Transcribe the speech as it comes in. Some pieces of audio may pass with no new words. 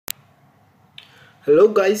Hello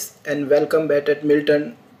guys and welcome back at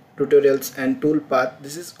Milton Tutorials and Toolpath.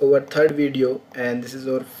 This is our third video and this is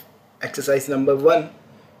our exercise number 1.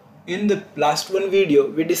 In the last one video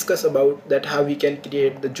we discussed about that how we can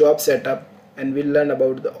create the job setup, and we learn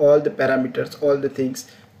about all the parameters, all the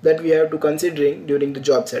things that we have to considering during the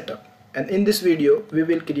job setup. And in this video we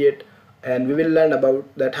will create and we will learn about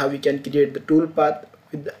that how we can create the toolpath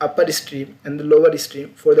with the upper stream and the lower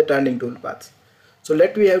stream for the turning toolpaths. So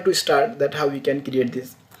we have to start that how we can create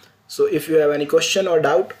this. So if you have any question or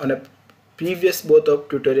doubt on a previous both of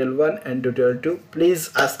tutorial 1 and tutorial 2,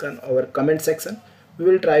 please ask on our comment section. We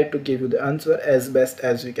will try to give you the answer as best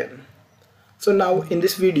as we can. So now in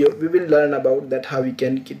this video we will learn about that how we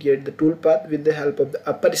can create the toolpath with the help of the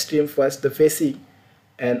upper stream first, the facing,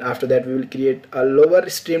 and after that we will create a lower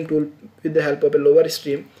stream tool with the help of a lower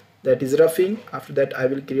stream, that is roughing. After that I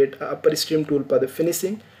will create a upper stream toolpath, the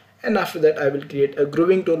finishing, and after that I will create a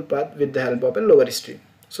grooving toolpath with the help of a lower stream.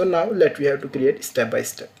 So now we have to create step by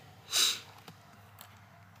step.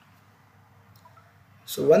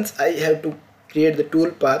 So once I have to create the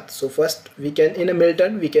toolpath, so first we can in a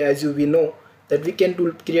Milton we can, as we know that we can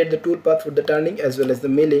create the toolpath for the turning as well as the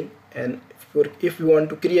milling. And if we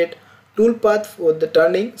want to create toolpath for the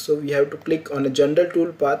turning, so we have to click on a general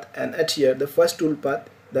toolpath, and at here the first toolpath,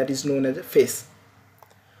 that is known as a face.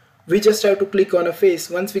 We just have to click on a face.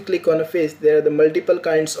 Once we click on a face, there are the multiple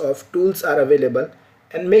kinds of tools are available,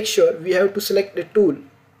 and make sure we have to select a tool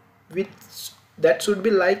which that should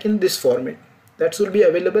be like in this format, that should be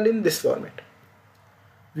available in this format.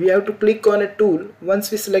 We have to click on a tool.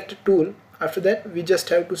 Once we select a tool, after that we just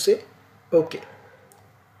have to say OK.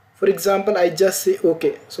 For example, I just say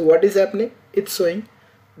OK. So what is happening? It's showing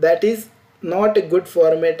that is not a good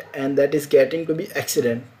format and that is getting to be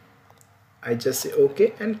accident. I just say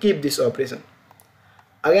OK and keep this operation.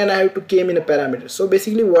 Again I have to came in a parameter. So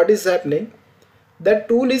basically what is happening, that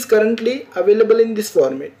tool is currently available in this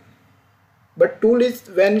format, but tool is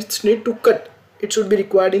when it's need to cut, it should be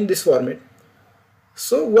required in this format.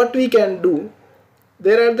 So what we can do,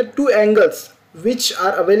 there are the two angles which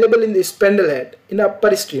are available in the spindle head in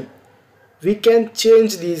upper stream. We can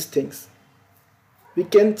change these things. We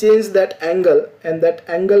can change that angle, and that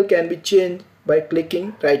angle can be changed by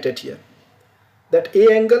clicking right at here. That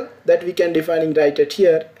A angle that we can define right at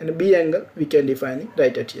here, and B angle we can define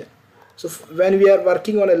right at here. So when we are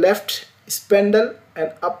working on a left spindle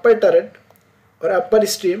and upper turret or upper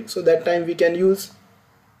stream, so that time we can use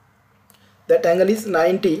that angle is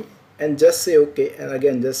 90 and just say OK, and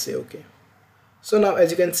again just say OK. So now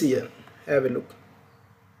as you can see here, have a look.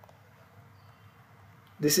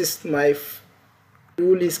 This is my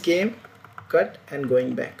tool is came, cut and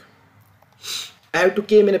going back. I have to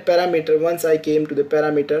came in a parameter. Once I came to the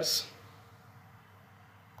parameters,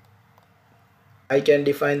 I can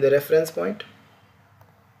define the reference point.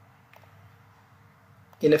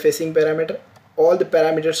 In a facing parameter, all the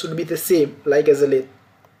parameters should be the same like as a lathe.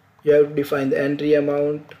 You have to define the entry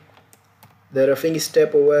amount, the roughing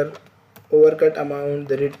step overcut amount,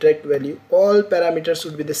 the retract value. All parameters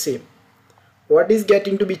should be the same. What is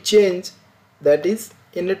getting to be changed, that is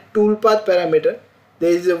in a toolpath parameter, there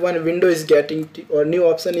is a one window is getting or new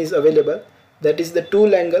option is available, that is the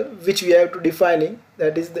tool angle which we have to defining,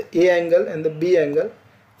 that is the A angle and the B angle.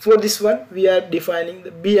 For this one we are defining the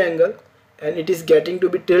B angle, and it is getting to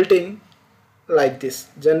be tilting like this.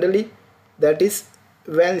 Generally that is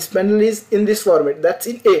when spindle is in this format, that's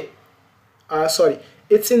in A,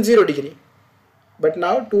 it's in 0 degree, but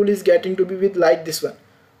now tool is getting to be with like this one,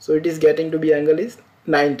 so it is getting to be angle is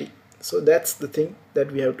 90. So that's the thing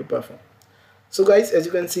that we have to perform. So guys, as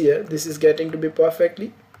you can see here, this is getting to be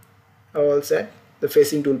perfectly all set. The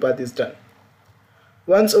facing toolpath is done.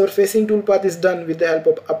 Once our facing toolpath is done with the help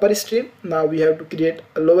of upper stream, now we have to create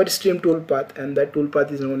a lower stream toolpath, and that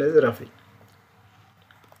toolpath is known as roughing.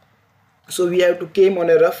 So we have to came on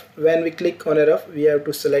a rough. When we click on a rough, we have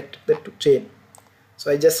to select the chain.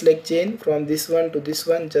 So I just select chain from this one to this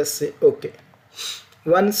one, just say OK.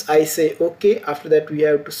 Once I say OK, after that we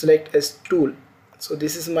have to select as tool. So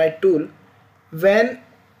this is my tool. When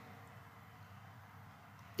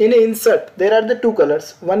in a insert there are the two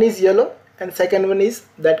colors, one is yellow and second one is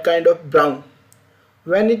that kind of brown.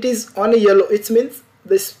 When it is on a yellow, it means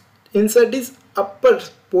this insert is upper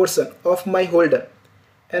portion of my holder,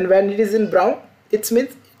 and when it is in brown, it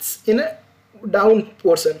means it's in a down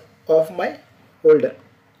portion of my holder.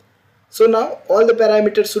 So now all the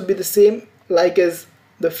parameters should be the same like as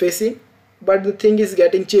the facing, but the thing is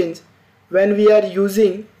getting changed when we are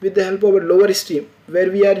using with the help of a lower stream, where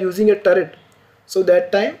we are using a turret. So that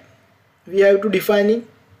time we have to defining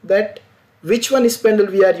that which one spindle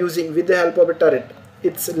we are using with the help of a turret.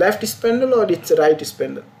 it's left spindle or it's right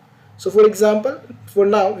spindle. So for example, for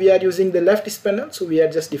now we are using the left spindle, so we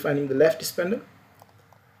are just defining the left spindle.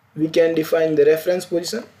 We can define the reference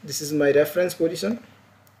position. This is my reference position.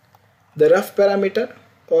 The rough parameter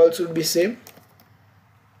all should be same.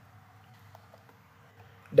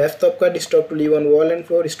 Depth of cut, stop to leave on wall and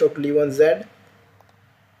floor, stop to leave on Z.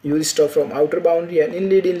 Use stop from outer boundary, and in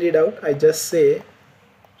lead out I just say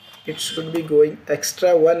it should be going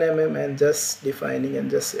extra 1 mm and just defining and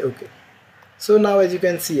just say okay. So now as you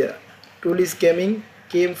can see here, tool is came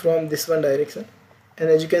from this one direction, and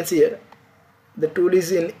as you can see here, the tool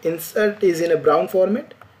is in insert is in a brown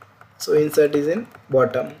format, so insert is in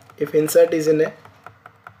bottom. If insert is in a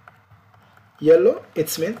yellow,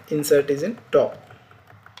 it means insert is in top.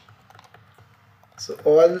 So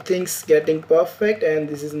all things getting perfect, and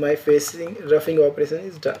this is my facing roughing operation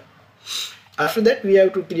is done. After that we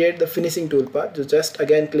have to create the finishing toolpath. So just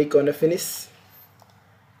again click on a finish,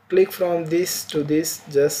 click from this to this,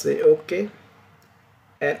 just say okay,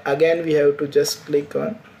 and again we have to just click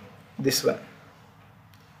on this one.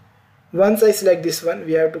 Once I select this one,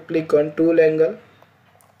 we have to click on tool angle,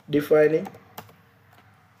 defining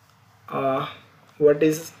what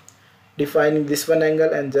is defining this one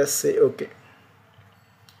angle, and just say okay.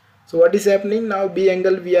 So what is happening now, B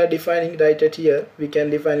angle we are defining right at here, we can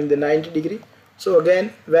defining the 90 degree. So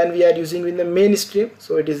again when we are using in the main stream,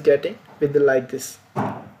 so it is getting with the like this,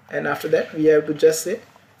 and after that we have to just say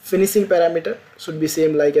finishing parameter should be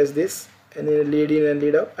same like as this, and in lead in and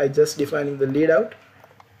lead out I just defining the lead out,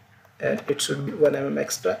 and it should be 1 mm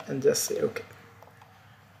extra, and just say okay.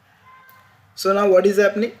 So now what is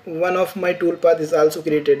happening, one of my toolpath is also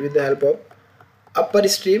created with the help of upper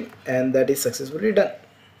stream, and that is successfully done.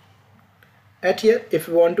 At here, if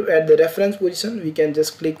we want to add the reference position, we can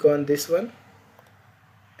just click on this one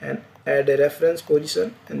and add a reference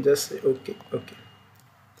position, and just say okay.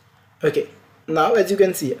 Okay, now as you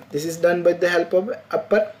can see, this is done by the help of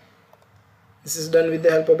upper, this is done with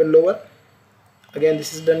the help of a lower, again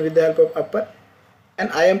this is done with the help of upper,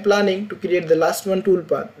 and I am planning to create the last one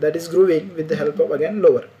toolpath, that is grooving, with the help of again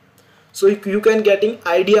lower. So you can getting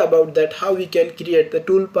idea about that how we can create the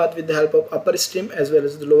toolpath with the help of upper stream as well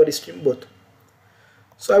as the lower stream both.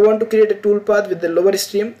 So I want to create a toolpath with the lower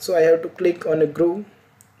stream, so I have to click on a groove,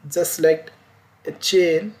 just select a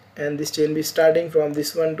chain, and this chain be starting from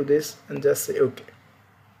this one to this, and just say okay.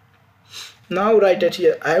 Now right at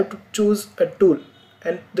here I have to choose a tool,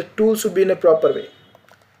 and the tool should be in a proper way.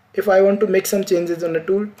 If I want to make some changes on the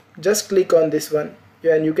tool, just click on this one,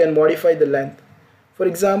 and you can modify the length. For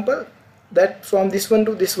example, that from this one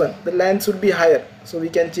to this one the length should be higher, so we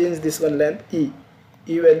can change this one length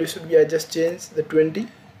E value should be, I just change the 20,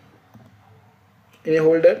 in a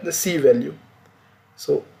holder the C value,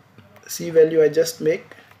 so C value I just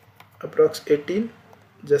make approx 18,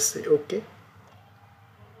 just say okay.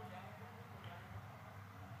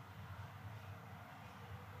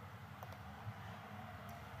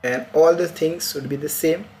 And all the things should be the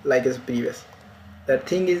same like as previous. That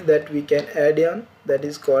thing is that we can add on, that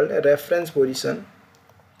is called a reference position.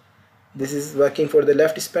 This is working for the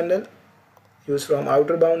left spindle, use from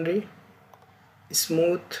outer boundary,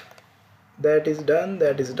 smooth, that is done,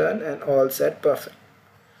 and all set, perfect.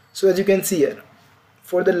 So as you can see here,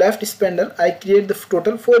 for the left spindle I create the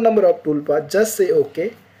total 4 number of toolpaths, just say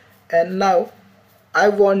okay. And now I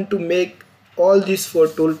want to make all these 4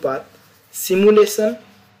 toolpaths simulation,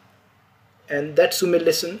 and that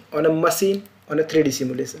simulation on a machine, on a 3D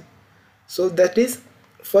simulation. So that is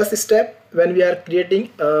first step when we are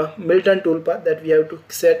creating a Milton toolpath, that we have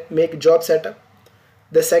to make job setup.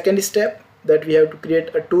 The second step that we have to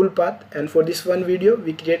create a toolpath, and for this one video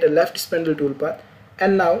we create a left spindle toolpath.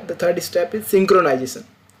 And now the third step is synchronization.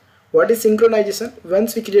 What is synchronization?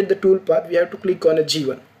 Once we create the toolpath, we have to click on a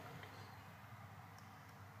G1.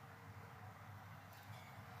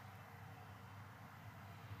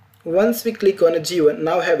 Once we click on a G1,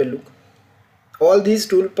 now have a look. All these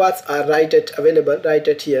toolpaths are available right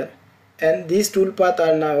at here, and these toolpaths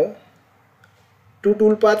are now 2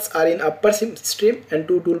 toolpaths are in upper stream and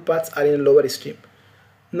 2 toolpaths are in lower stream.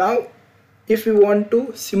 Now if we want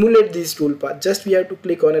to simulate these toolpaths, just we have to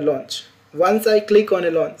click on a launch. Once I click on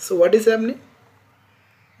a launch, so what is happening?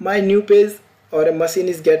 My new page or a machine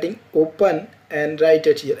is getting open, and right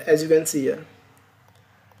at here, as you can see here,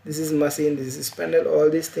 this is machine, this is spindle, all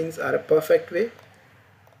these things are a perfect way.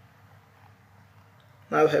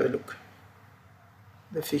 Now have a look,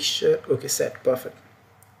 the fixture, okay, set, perfect.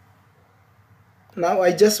 Now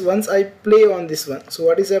once I play on this one, so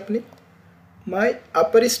what is happening? My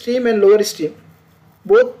upper stream and lower stream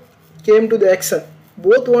both came to the action,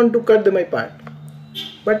 both want to cut my part,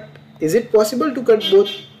 but Is it possible to cut both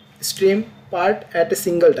stream part at a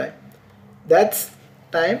single time? That's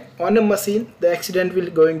time on a machine the accident will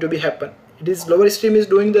going to be happen. It is lower stream is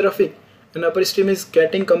doing the roughing and upper stream is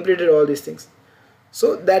getting completed all these things.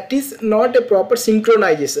 So that is not a proper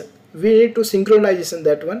synchronization. We need to synchronization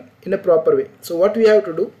that one in a proper way. So what we have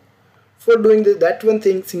to do for doing that one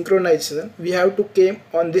thing synchronization, we have to came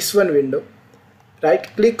on this one window, right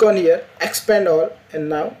click on here, expand all, and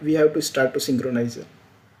now we have to start to synchronize it.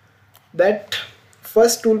 That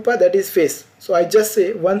first toolpath, that is face. So I just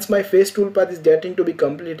say once my face toolpath is getting to be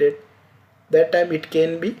completed, that time it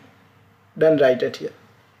can be done right at here.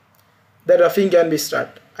 The roughing can be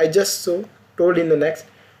start. I just so told in the next,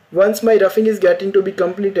 once my roughing is getting to be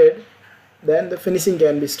completed, then the finishing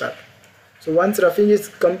can be start. So once roughing is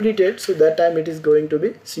completed, so that time it is going to be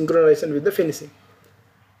synchronization with the finishing.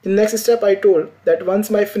 In next step I told that once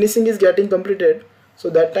my finishing is getting completed, so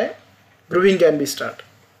that time grooving can be start.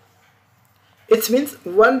 It means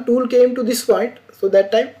one tool came to this point, so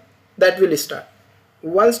that time that will start.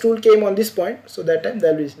 Once tool came on this point, so that time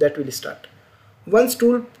that will start. Once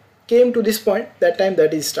tool came to this point, that time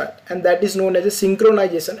that is start, and that is known as a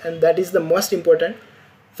synchronization, and that is the most important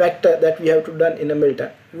factor that we have to done in a mill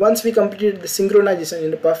turn. Once we completed the synchronization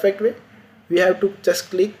in a perfect way, we have to just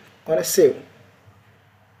click on a save.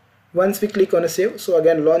 Once we click on a save, so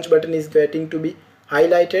again launch button is getting to be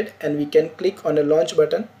highlighted, and we can click on a launch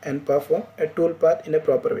button and perform a toolpath in a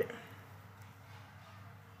proper way.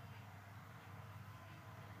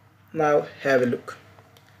 Now have a look.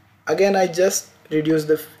 Again I just reduce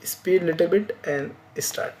the speed little bit and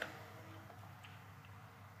start.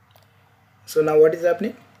 So now what is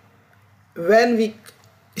happening? When we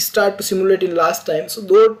start to simulate in last time, so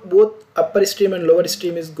both upper stream and lower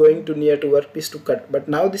stream is going to near to workpiece to cut, but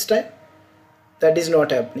now this time that is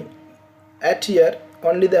not happening. At here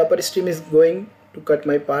only the upper stream is going to cut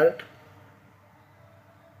my part.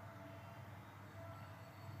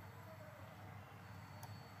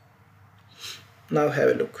 Now have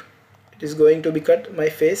a look. It is going to be cut my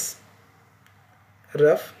face,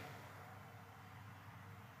 rough,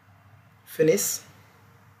 finish,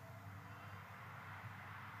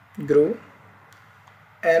 groove,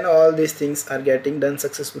 and all these things are getting done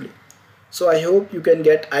successfully. So I hope you can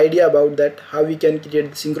get idea about that, how we can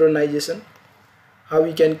create the synchronization, how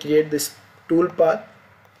we can create this tool path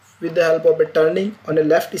with the help of a turning on a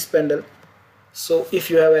left spindle. So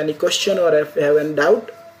if you have any question or if you have any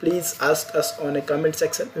doubt, please ask us on a comment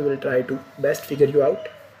section. We will try to best figure you out.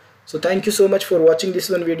 So thank you so much for watching this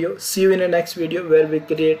one video. See you in the next video where we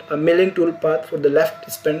create a milling tool path for the left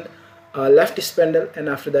spindle, and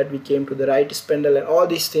after that we came to the right spindle, and all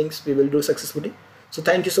these things we will do successfully. So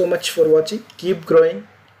thank you so much for watching. Keep growing,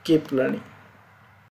 keep learning.